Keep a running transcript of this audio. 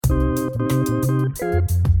Hello,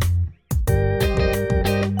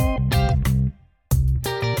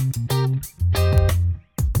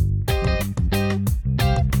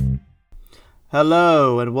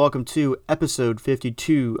 and welcome to episode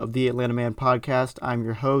 52 of the Atlanta Man Podcast. I'm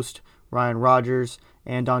your host, Ryan Rogers,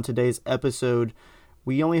 and on today's episode,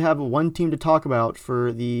 we only have one team to talk about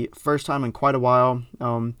for the first time in quite a while.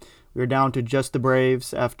 We're down to just the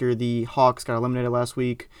Braves after the Hawks got eliminated last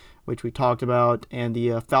week, which we talked about, and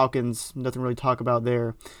the Falcons, nothing really to talk about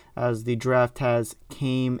there, as the draft has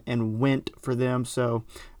came and went for them, so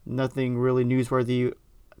nothing really newsworthy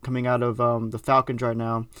coming out of the Falcons right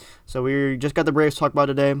now. So we just got the Braves to talk about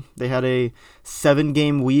today. They had a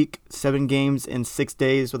 7-game week, 7 games in 6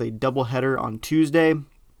 days with a doubleheader on Tuesday,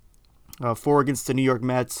 4 against the New York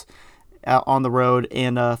Mets on the road,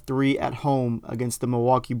 and 3 at home against the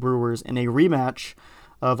Milwaukee Brewers in a rematch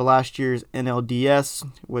of last year's NLDS,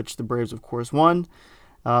 which the Braves, of course, won.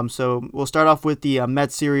 So we'll start off with the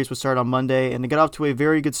Mets series. We'll start on Monday, and they got off to a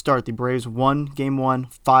very good start. The Braves won Game 1,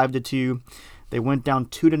 5-2. They went down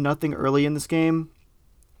 2-0 early in this game.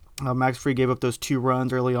 Max Fried gave up those 2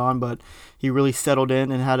 runs early on, but he really settled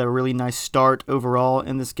in and had a really nice start overall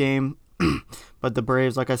in this game. But the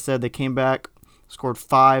Braves, like I said, they came back, scored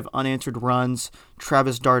 5 unanswered runs.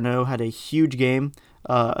 Travis d'Arnaud had a huge game,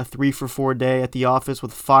 a 3-for-4 day at the office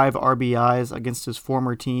with 5 RBIs against his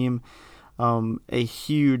former team. A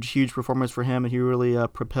huge performance for him, and he really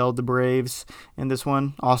propelled the Braves in this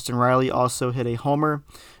one. Austin Riley also hit a homer,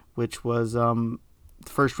 which was the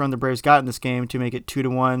first run the Braves got in this game to make it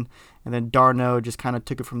 2-1, and then d'Arnaud just kind of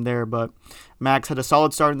took it from there. But Max had a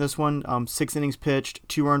solid start in this one, 6 innings pitched,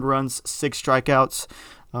 2 earned runs, 6 strikeouts.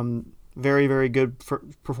 Very good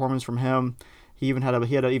performance from him. He had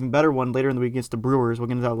an even better one later in the week against the Brewers. We'll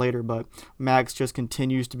get into that later, but Max just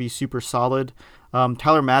continues to be super solid.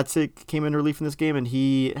 Tyler Matzik came in relief in this game, and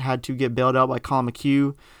he had to get bailed out by Colin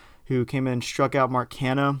McHugh, who came in and struck out Mark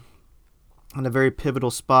Canha in a very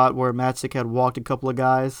pivotal spot where Matzik had walked a couple of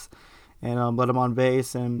guys and led him on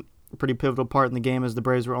base, and a pretty pivotal part in the game as the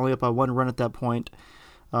Braves were only up by 1 run at that point.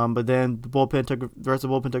 But then the rest of the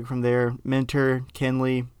bullpen took it from there. Minter,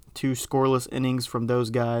 Kenley, 2 scoreless innings from those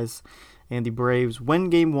guys, and the Braves win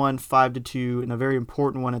Game 1, 5-2, and a very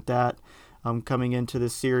important one at that. Coming into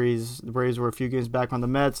this series, the Braves were a few games back on the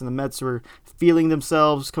Mets, and the Mets were feeling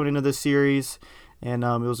themselves coming into this series, and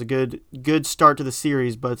it was a good start to the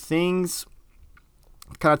series, but things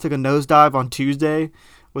kind of took a nosedive on Tuesday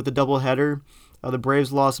with the doubleheader. The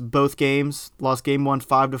Braves lost both games. Lost Game 1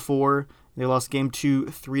 5-4. They lost Game 2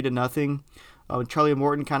 3-0. Charlie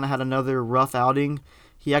Morton kind of had another rough outing.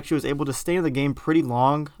 He actually was able to stay in the game pretty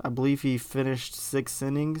long. I believe he finished 6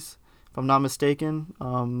 innings, if I'm not mistaken.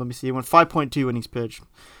 Let me see. He went 5.2 innings pitched,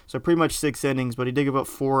 so pretty much 6 innings. But he did give up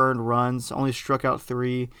 4 earned runs. Only struck out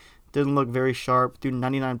 3. Didn't look very sharp. Threw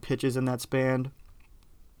 99 pitches in that span.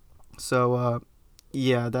 So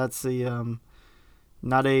yeah, that's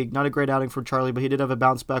not a great outing for Charlie, but he did have a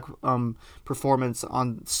bounce back performance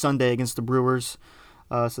on Sunday against the Brewers,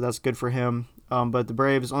 so that's good for him. But the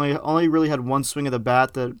Braves only really had 1 swing of the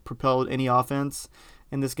bat that propelled any offense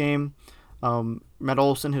in this game. Matt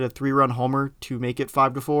Olson hit a 3-run homer to make it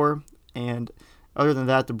 5-4, and other than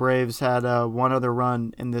that, the Braves had 1 other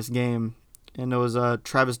run in this game, and it was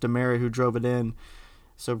Travis Demeritte who drove it in.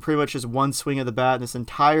 So pretty much just 1 swing of the bat in this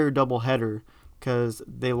entire doubleheader, because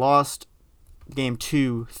they lost Game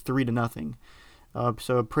 2 3-0.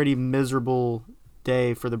 So a pretty miserable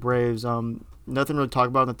day for the Braves. Nothing really to talk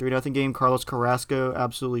about in the 3-0 game. Carlos Carrasco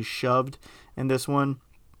absolutely shoved in this one.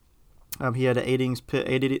 He had 8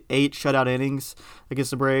 shutout innings against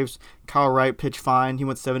the Braves. Kyle Wright pitched fine. He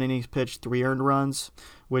went 7 innings pitched, 3 earned runs,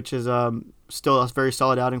 which is still a very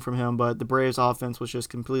solid outing from him. But the Braves offense was just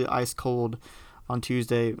completely ice cold on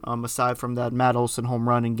Tuesday, aside from that Matt Olson home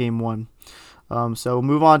run in Game 1. So we'll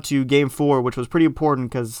move on to Game 4, which was pretty important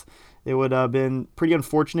because it would have been pretty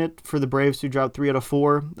unfortunate for the Braves to drop 3 out of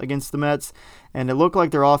 4 against the Mets, and it looked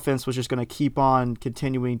like their offense was just going to keep on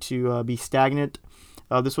continuing to be stagnant.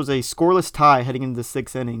 This was a scoreless tie heading into the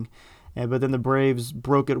 6th inning, but then the Braves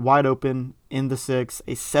broke it wide open in the 6th,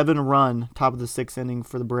 a 7-run top of the 6th inning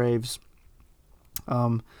for the Braves.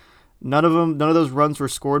 None of those runs were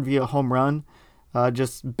scored via home run.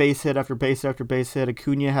 Just base hit after base after base hit.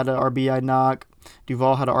 Acuna had an RBI knock.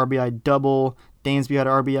 Duvall had an RBI double. Dansby had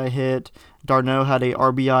an RBI hit. d'Arnaud had a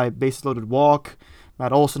RBI bases-loaded walk.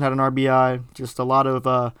 Matt Olson had an RBI. Just a lot of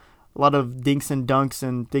dinks and dunks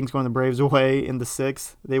and things going the Braves' way in the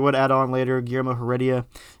 6th. They would add on later. Guillermo Heredia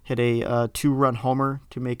hit a 2-run homer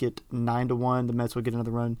to make it 9-1. The Mets would get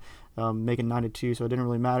another run, make it 9-2, so it didn't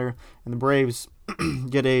really matter. And the Braves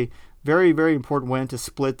get a very, very important win to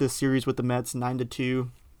split this series with the Mets 9-2.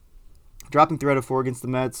 Dropping 3 out of 4 against the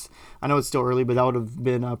Mets. I know it's still early, but that would have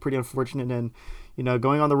been pretty unfortunate. And,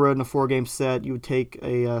 going on the road in a 4-game set, you would take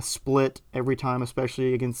a split every time,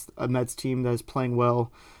 especially against a Mets team that is playing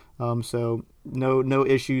well. So no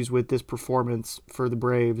issues with this performance for the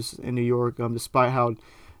Braves in New York, despite how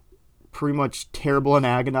pretty much terrible and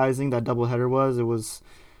agonizing that doubleheader was. It was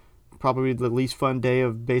probably the least fun day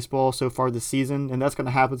of baseball so far this season, and that's going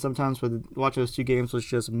to happen sometimes, but watching those 2 games was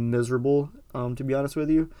just miserable, to be honest with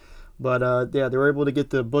you. But, they were able to get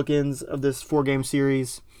the bookends of this 4-game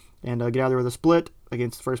series and get out there with a split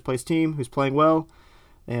against the first-place team who's playing well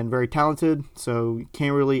and very talented, so you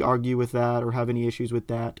can't really argue with that or have any issues with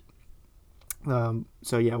that.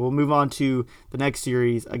 We'll move on to the next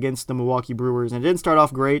series against the Milwaukee Brewers, and it didn't start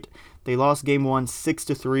off great. They lost Game 1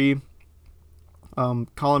 6-3. Colin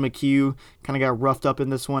McHugh kind of got roughed up in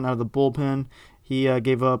this one out of the bullpen. He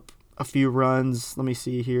gave up a few runs. Let me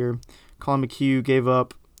see here. Colin McHugh gave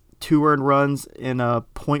up 2 earned runs in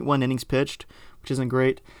 0.1 innings pitched, which isn't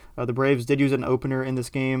great. The Braves did use an opener in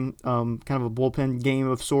this game, kind of a bullpen game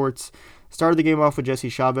of sorts. Started the game off with Jesse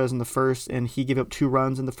Chavez in the first, and he gave up 2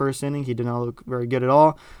 runs in the first inning. He did not look very good at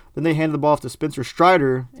all. Then they handed the ball off to Spencer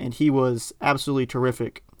Strider, and he was absolutely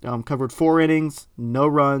terrific. Covered 4 innings, no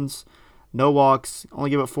runs, no walks,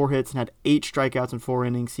 only gave up 4 hits, and had 8 strikeouts in 4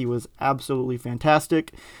 innings. He was absolutely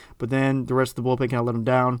fantastic, but then the rest of the bullpen kind of let him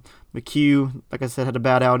down. McHugh, like I said, had a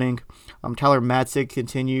bad outing. Tyler Matzik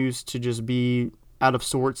continues to just be out of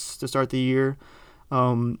sorts to start the year.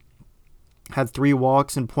 Had 3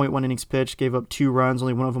 walks and 0.1 innings pitched, gave up 2 runs.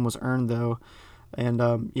 Only one of them was earned, though. And,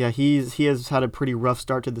 he has had a pretty rough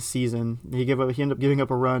start to the season. He ended up giving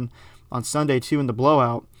up a run on Sunday, too, in the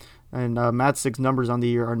blowout. And Matzik's numbers on the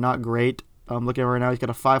year are not great. Looking at it right now, he's got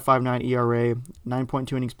a 5.59 ERA,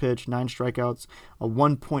 9.2 innings pitched, 9 strikeouts, a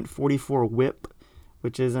 1.44 WHIP,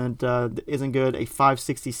 which isn't good, a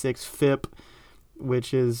 5.66 FIP,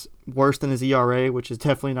 which is worse than his ERA, which is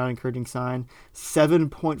definitely not an encouraging sign.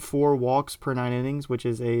 7.4 walks per 9 innings, which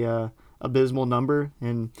is a abysmal number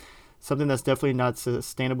and something that's definitely not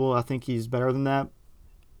sustainable. I think he's better than that.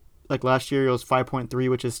 Like last year, it was 5.3,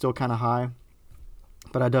 which is still kind of high,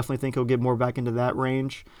 but I definitely think he'll get more back into that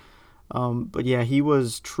range. But yeah, he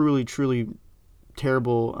was truly, truly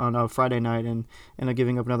terrible on Friday night and ended up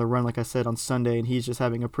giving up another run, like I said, on Sunday, and he's just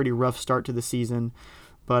having a pretty rough start to the season.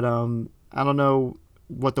 But I don't know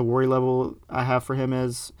what the worry level I have for him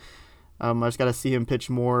is. I just got to see him pitch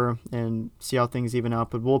more and see how things even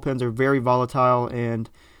out. But bullpens are very volatile, and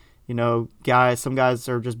some guys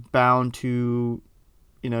are just bound to,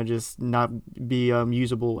 just not be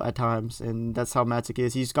usable at times, and that's how Matzik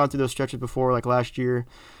is. He's gone through those stretches before, like last year.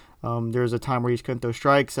 There was a time where he couldn't throw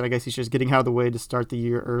strikes, and I guess he's just getting out of the way to start the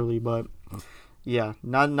year early. But yeah,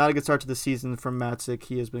 not a good start to the season from Matzik.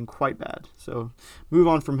 He has been quite bad. So move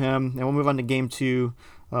on from him, and we'll move on to Game 2.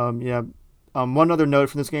 One other note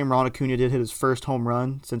from this game, Ronald Acuna did hit his first home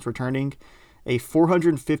run since returning. A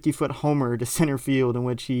 450-foot homer to center field in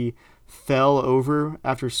which he fell over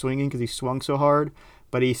after swinging because he swung so hard,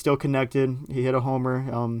 but he still connected. He hit a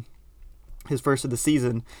homer, his first of the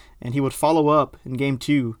season, and he would follow up in Game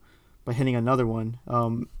 2 by hitting another one.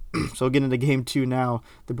 So getting into Game 2 now,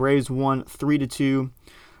 the Braves won 3-2.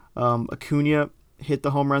 Acuna hit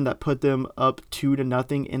the home run that put them up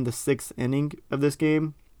 2-0 in the 6th inning of this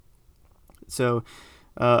game. So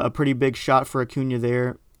a pretty big shot for Acuna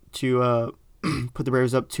there to put the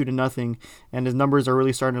Braves up 2-0, and his numbers are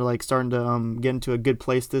really starting to get into a good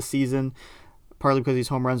place this season. Partly because he's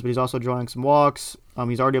home runs, but he's also drawing some walks.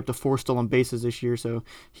 He's already up to 4 stolen bases this year, so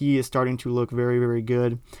he is starting to look very, very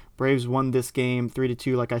good. Braves won this game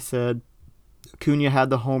 3-2, like I said. Acuna had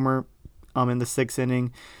the homer in the 6th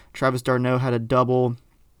inning. Travis d'Arnaud had a double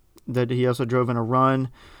that he also drove in a run.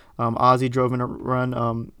 Ozzie drove in a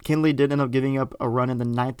run. Kinley did end up giving up a run in the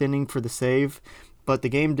 9th inning for the save, but the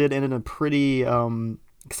game did end in a pretty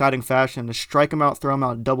exciting fashion. A strike him out, throw him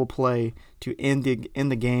out, double play to end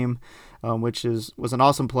the game. Which was an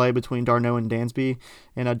awesome play between d'Arnaud and Dansby.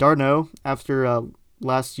 And d'Arnaud, after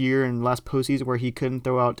last year and last postseason where he couldn't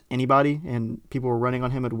throw out anybody and people were running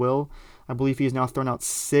on him at will, I believe he's now thrown out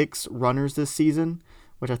 6 runners this season,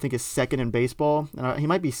 which I think is second in baseball. And he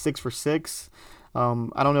might be 6 for 6. I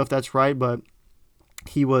don't know if that's right, but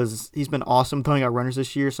he's been awesome throwing out runners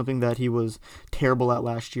this year, something that he was terrible at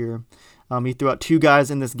last year. He threw out 2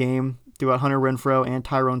 guys in this game, threw out Hunter Renfroe and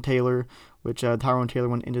Tyrone Taylor, which Tyrone Taylor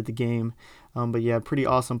went into the game. But yeah, pretty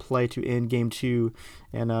awesome play to end Game 2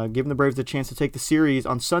 and giving the Braves a chance to take the series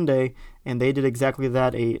on Sunday, and they did exactly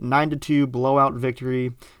that, a 9-2 blowout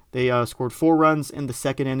victory. They scored 4 runs in the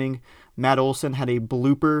 2nd inning. Matt Olson had a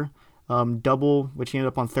blooper double, which he ended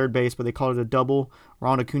up on third base, but they called it a double.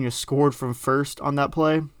 Ronald Acuna scored from first on that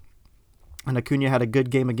play. And Acuna had a good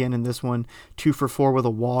game again in this one, 2 for 4 with a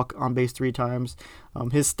walk, on base 3 times.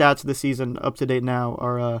 His stats of the season up to date now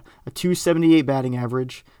are a 278 batting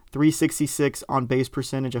average, 366 on base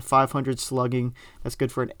percentage, a 500 slugging. That's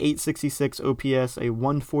good for an 866 OPS, a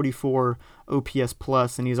 144 OPS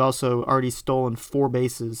plus, and he's also already stolen 4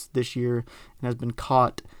 bases this year and has been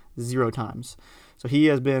caught 0 times. So he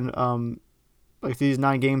has been, like these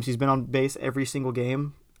 9 games, he's been on base every single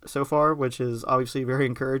game so far, which is obviously very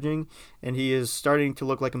encouraging, and he is starting to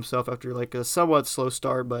look like himself after like a somewhat slow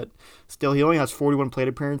start, but still he only has 41 plate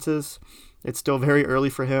appearances. It's still very early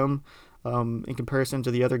for him in comparison to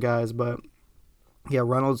the other guys, but yeah,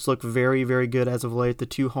 Reynolds looked very, very good as of late. The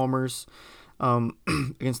 2 homers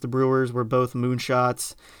against the Brewers were both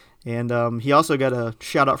moonshots, and he also got a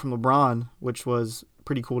shout out from LeBron, which was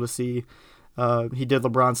pretty cool to see. He did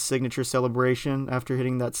LeBron's signature celebration after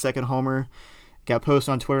hitting that second homer. Got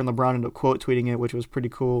posted on Twitter, and LeBron ended up quote tweeting it, which was pretty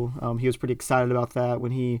cool. He was pretty excited about that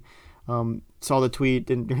when he saw the tweet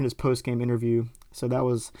during his post-game interview. So that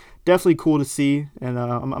was definitely cool to see. And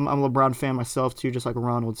I'm a LeBron fan myself too, just like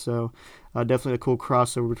Ronald. So definitely a cool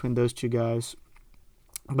crossover between those 2 guys.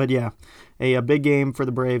 But yeah, a big game for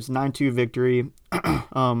the Braves, 9-2 victory.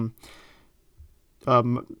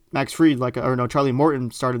 Max Fried, Charlie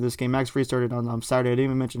Morton started this game. Max Fried started on Saturday. I didn't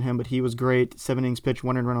even mention him, but he was great. 7 innings pitched,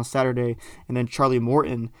 1 earned run on Saturday. And then Charlie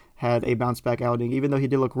Morton had a bounce back outing. Even though he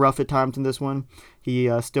did look rough at times in this one,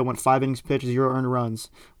 he still went 5 innings pitched, 0 earned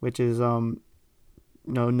runs, which is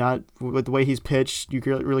not with the way he's pitched. You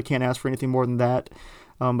really can't ask for anything more than that.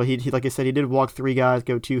 But he, like I said, he did walk 3 guys,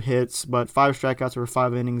 go 2 hits, but 5 strikeouts over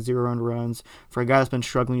 5 innings, 0 earned runs. For a guy that's been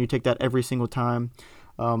struggling, you take that every single time.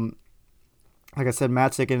 Like I said,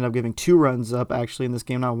 Matzik ended up giving 2 runs up actually in this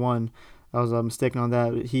game, not 1. I was mistaken on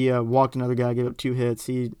that. He walked another guy, gave up 2 hits.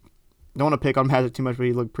 He don't want to pick on Matzik too much, but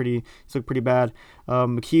he looked pretty bad.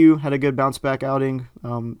 McHugh had a good bounce back outing.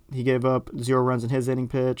 He gave up 0 runs in his inning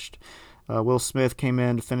pitched. Will Smith came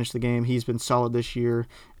in to finish the game. He's been solid this year,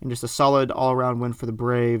 and just a solid all-around win for the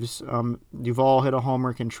Braves. Duvall hit a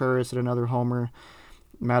homer. Contreras hit another homer.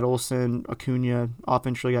 Matt Olson, Acuna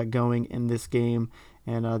offensively got going in this game,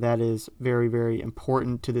 and that is very, very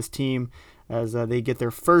important to this team as they get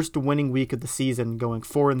their first winning week of the season, going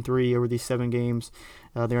 4-3 over these 7 games.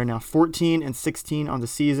 They are now 14-16 on the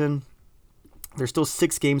season. They're still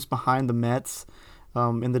 6 games behind the Mets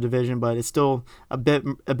in the division, but it's still a bit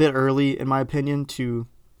early, in my opinion, to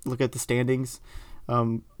look at the standings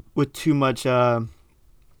with too much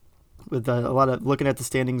with a lot of looking at the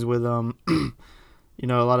standings with a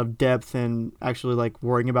lot of depth and actually like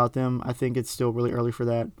worrying about them. I think it's still really early for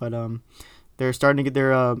that, but they're starting to get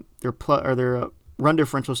their run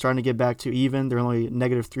differential starting to get back to even. They're only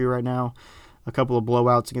 -3 right now. A couple of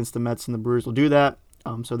blowouts against the Mets and the Brewers will do that.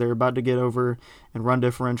 So they're about to get over in run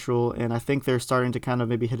differential, and I think they're starting to kind of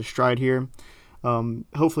maybe hit a stride here.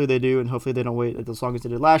 Hopefully they do, and hopefully they don't wait as long as they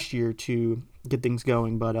did last year to get things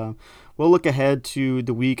going. But we'll look ahead to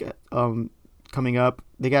the week coming up.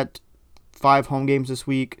 They got 5 home games this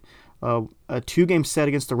week, a 2-game set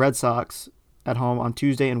against the Red Sox at home on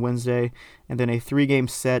Tuesday and Wednesday, and then a 3-game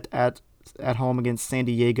set at home against San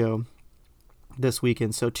Diego this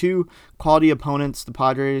weekend. So 2 quality opponents. The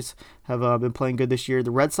Padres have been playing good this year. The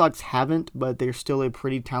Red Sox haven't, but they're still a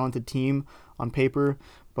pretty talented team on paper.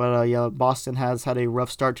 But Boston has had a rough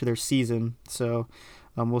start to their season, so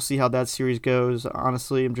we'll see how that series goes.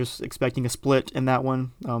 Honestly, I'm just expecting a split in that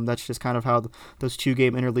one. That's just kind of how those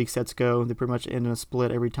 2-game interleague sets go. They pretty much end in a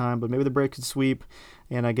split every time, but maybe the Braves could sweep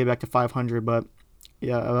and get back to 500. But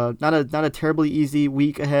yeah, not a terribly easy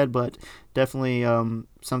week ahead, but definitely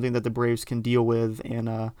something that the Braves can deal with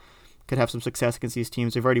and could have some success against these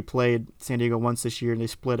teams. They've already played San Diego once this year, and they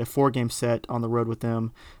split a 4-game set on the road with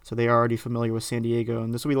them, so they are already familiar with San Diego.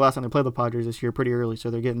 And this will be the last time they play the Padres this year, pretty early, so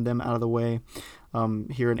they're getting them out of the way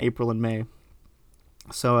here in April and May.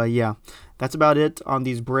 So, that's about it on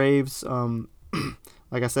these Braves.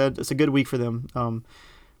 Like I said, it's a good week for them.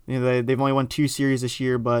 They've only won 2 series this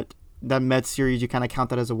year, but that Mets series, you kind of count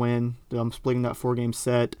that as a win, splitting that 4-game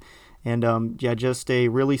set. And, just a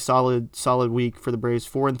really solid week for the Braves.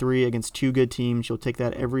 4-3 against 2 good teams. You'll take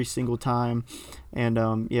that every single time. And,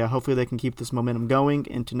 hopefully they can keep this momentum going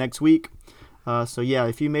into next week.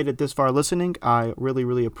 If you made it this far listening, I really,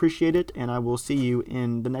 really appreciate it. And I will see you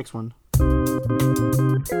in the next one.